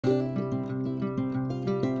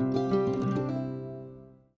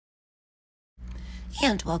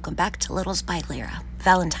And welcome back to Littles by Lyra.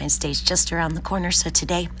 Valentine's Day is just around the corner, so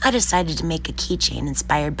today I decided to make a keychain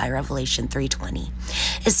inspired by Revelation 3:20.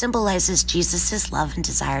 It symbolizes Jesus' love and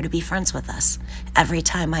desire to be friends with us. Every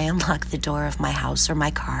time I unlock the door of my house or my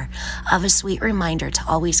car, I have a sweet reminder to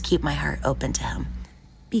always keep my heart open to him.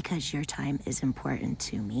 Because your time is important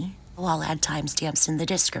to me. I'll add timestamps in the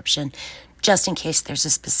description, just in case there's a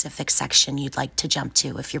specific section you'd like to jump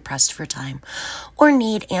to if you're pressed for time, or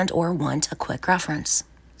need and/or want a quick reference.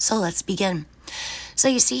 So let's begin. So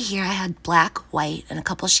you see here I had black, white, and a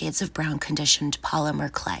couple shades of brown conditioned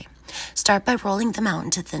polymer clay. Start by rolling them out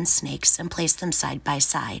into thin snakes and place them side by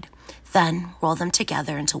side. Then roll them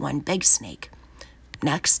together into one big snake.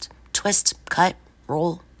 Next, twist, cut,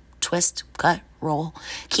 roll, twist, cut, roll.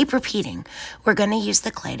 Keep repeating. We're going to use the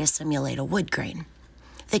clay to simulate a wood grain.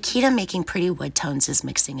 The key to making pretty wood tones is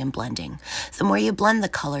mixing and blending. The more you blend the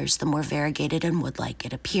colors, the more variegated and wood-like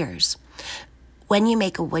it appears. When you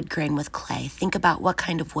make a wood grain with clay, think about what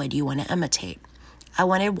kind of wood you want to imitate. I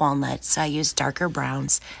wanted walnut, so I used darker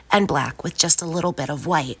browns and black with just a little bit of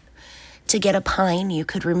white. To get a pine, you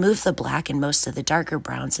could remove the black and most of the darker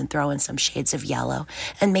browns and throw in some shades of yellow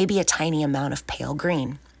and maybe a tiny amount of pale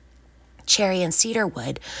green. Cherry and cedar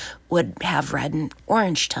wood would have red and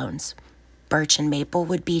orange tones. Birch and maple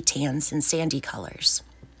would be tans and sandy colors.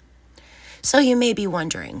 So you may be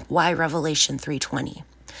wondering, why Revelation 3:20?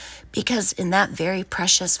 Because in that very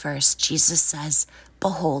precious verse, Jesus says,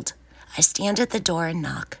 "Behold, I stand at the door and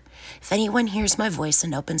knock. If anyone hears my voice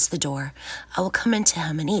and opens the door, I will come into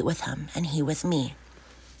him and eat with him, and he with me."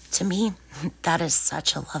 To me, that is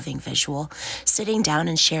such a loving visual, sitting down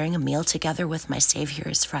and sharing a meal together with my Savior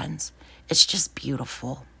as friends. It's just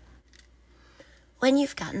beautiful. When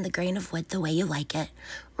you've gotten the grain of wood the way you like it,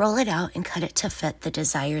 roll it out and cut it to fit the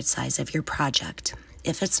desired size of your project.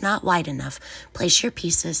 If it's not wide enough, place your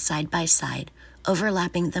pieces side by side,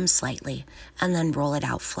 overlapping them slightly, and then roll it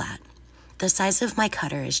out flat. The size of my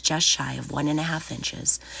cutter is just shy of 1.5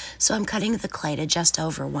 inches, so I'm cutting the clay to just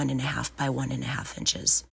over 1.5 by 1.5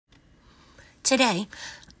 inches. Today,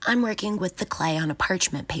 I'm working with the clay on a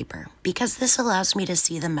parchment paper because this allows me to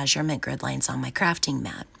see the measurement grid lines on my crafting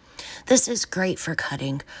mat. This is great for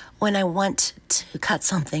cutting when I want to cut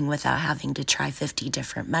something without having to try 50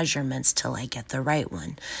 different measurements till I get the right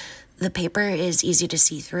one. The paper is easy to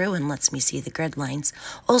see through and lets me see the grid lines.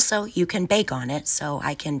 Also, you can bake on it, so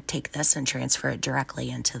I can take this and transfer it directly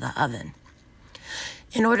into the oven.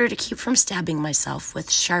 In order to keep from stabbing myself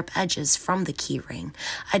with sharp edges from the key ring,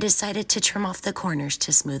 I decided to trim off the corners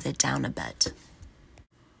to smooth it down a bit.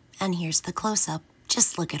 And here's the close-up.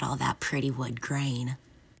 Just look at all that pretty wood grain.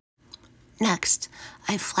 Next,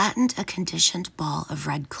 I flattened a conditioned ball of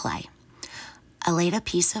red clay. I laid a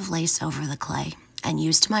piece of lace over the clay and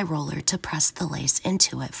used my roller to press the lace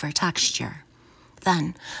into it for texture.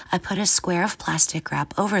 Then, I put a square of plastic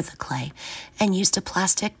wrap over the clay and used a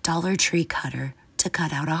plastic Dollar Tree cutter to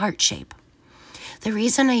cut out a heart shape. The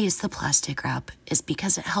reason I use the plastic wrap is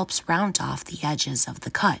because it helps round off the edges of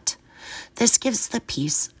the cut. This gives the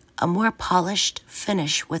piece a more polished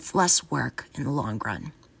finish with less work in the long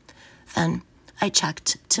run. Then, I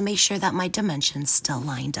checked to make sure that my dimensions still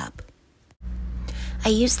lined up. I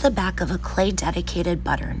used the back of a clay-dedicated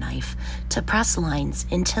butter knife to press lines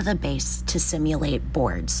into the base to simulate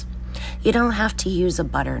boards. You don't have to use a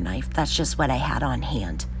butter knife, that's just what I had on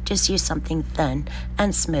hand. Just use something thin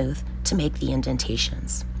and smooth to make the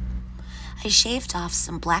indentations. I shaved off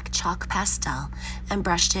some black chalk pastel and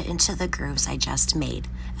brushed it into the grooves I just made,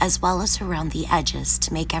 as well as around the edges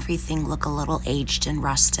to make everything look a little aged and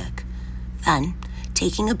rustic. Then,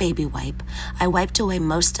 taking a baby wipe, I wiped away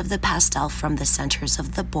most of the pastel from the centers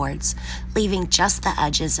of the boards, leaving just the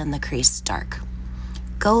edges and the crease dark.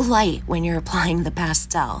 Go light when you're applying the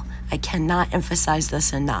pastel. I cannot emphasize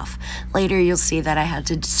this enough. Later you'll see that I had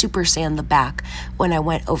to super sand the back when I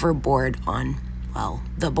went overboard on, well,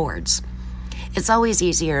 the boards. It's always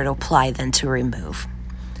easier to apply than to remove.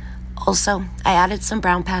 Also, I added some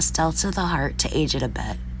brown pastel to the heart to age it a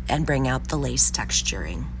bit and bring out the lace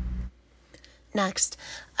texturing. Next,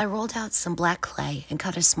 I rolled out some black clay and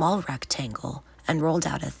cut a small rectangle and rolled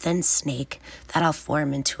out a thin snake that I'll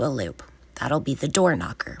form into a loop. That'll be the door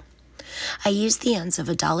knocker. I used the ends of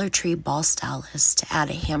a Dollar Tree ball stylus to add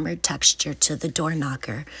a hammered texture to the door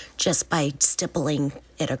knocker just by stippling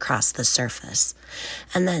it across the surface.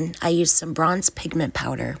 And then I used some bronze pigment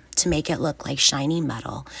powder to make it look like shiny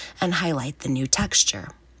metal and highlight the new texture.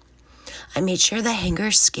 I made sure the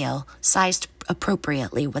hanger scale sized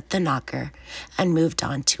appropriately with the knocker and moved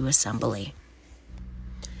on to assembly.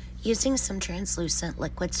 Using some translucent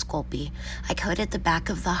liquid Sculpey, I coated the back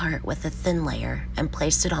of the heart with a thin layer and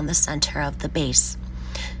placed it on the center of the base.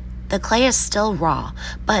 The clay is still raw,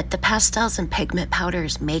 but the pastels and pigment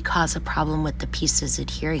powders may cause a problem with the pieces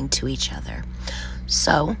adhering to each other.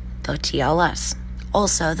 So, the TLS.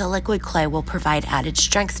 Also, the liquid clay will provide added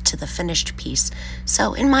strength to the finished piece,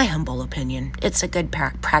 so in my humble opinion, it's a good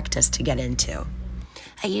practice to get into.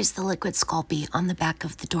 I used the liquid Sculpey on the back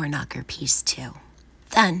of the door knocker piece too.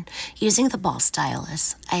 Then, using the ball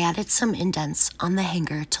stylus, I added some indents on the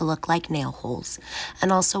hanger to look like nail holes, and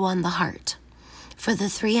also on the heart. For the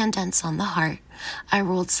 3 indents on the heart, I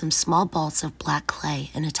rolled some small balls of black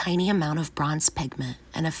clay in a tiny amount of bronze pigment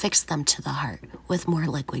and affixed them to the heart with more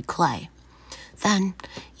liquid clay. Then,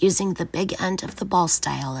 using the big end of the ball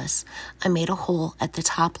stylus, I made a hole at the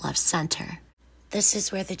top left center. This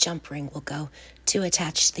is where the jump ring will go to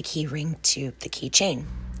attach the key ring to the keychain.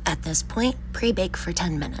 At this point, pre-bake for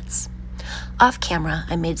 10 minutes. Off camera,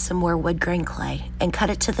 I made some more wood grain clay and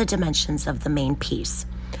cut it to the dimensions of the main piece.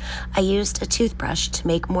 I used a toothbrush to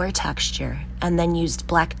make more texture and then used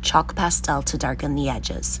black chalk pastel to darken the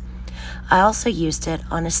edges. I also used it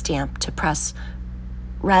on a stamp to press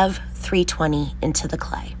Rev 320 into the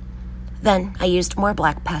clay. Then I used more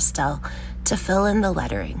black pastel to fill in the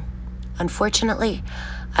lettering. Unfortunately,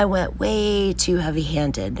 I went way too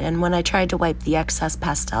heavy-handed, and when I tried to wipe the excess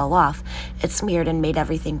pastel off, it smeared and made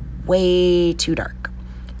everything way too dark.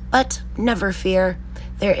 But never fear,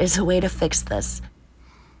 there is a way to fix this.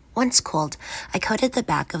 Once cooled, I coated the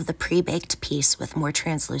back of the pre-baked piece with more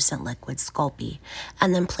translucent liquid Sculpey,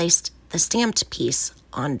 and then placed the stamped piece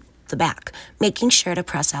on the back, making sure to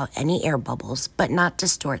press out any air bubbles but not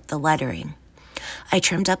distort the lettering. I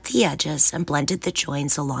trimmed up the edges and blended the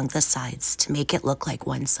joins along the sides to make it look like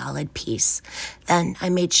one solid piece. Then I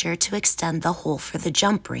made sure to extend the hole for the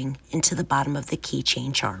jump ring into the bottom of the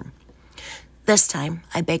keychain charm. This time,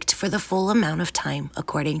 I baked for the full amount of time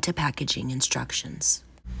according to packaging instructions.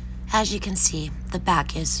 As you can see, the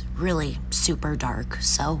back is really super dark,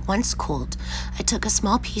 so once cooled, I took a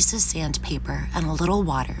small piece of sandpaper and a little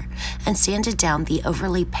water and sanded down the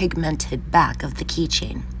overly pigmented back of the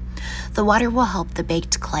keychain. The water will help the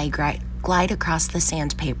baked clay glide across the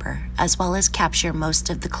sandpaper, as well as capture most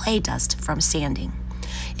of the clay dust from sanding.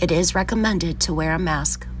 It is recommended to wear a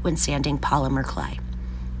mask when sanding polymer clay.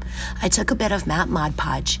 I took a bit of matte Mod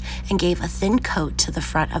Podge and gave a thin coat to the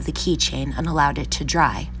front of the keychain and allowed it to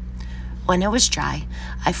dry. When it was dry,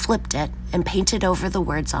 I flipped it and painted over the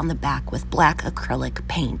words on the back with black acrylic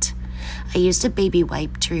paint. I used a baby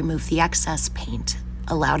wipe to remove the excess paint,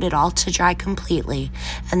 allowed it all to dry completely,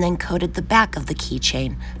 and then coated the back of the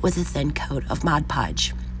keychain with a thin coat of Mod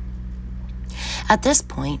Podge. At this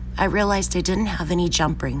point, I realized I didn't have any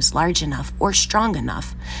jump rings large enough or strong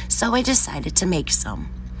enough, so I decided to make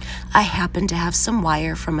some. I happened to have some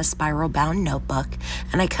wire from a spiral-bound notebook,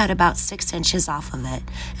 and I cut about 6 inches off of it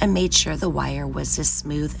and made sure the wire was as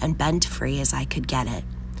smooth and bend-free as I could get it.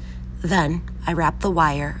 Then, I wrapped the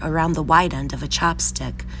wire around the wide end of a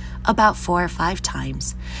chopstick about 4 or 5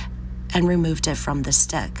 times and removed it from the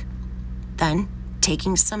stick. Then,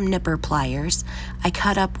 taking some nipper pliers, I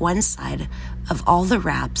cut up one side of all the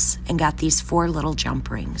wraps and got these 4 little jump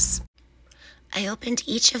rings. I opened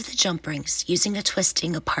each of the jump rings using a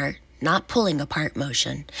twisting apart, not pulling apart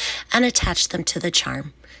motion, and attached them to the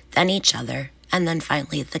charm, then each other, and then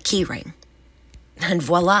finally the key ring. And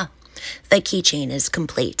voila, the keychain is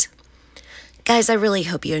complete. Guys, I really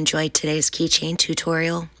hope you enjoyed today's keychain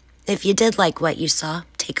tutorial. If you did like what you saw,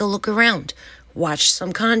 take a look around, watch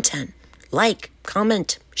some content, like,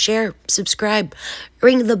 comment, share, subscribe,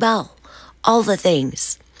 ring the bell, all the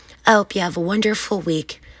things. I hope you have a wonderful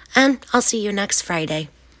week, and I'll see you next Friday.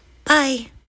 Bye.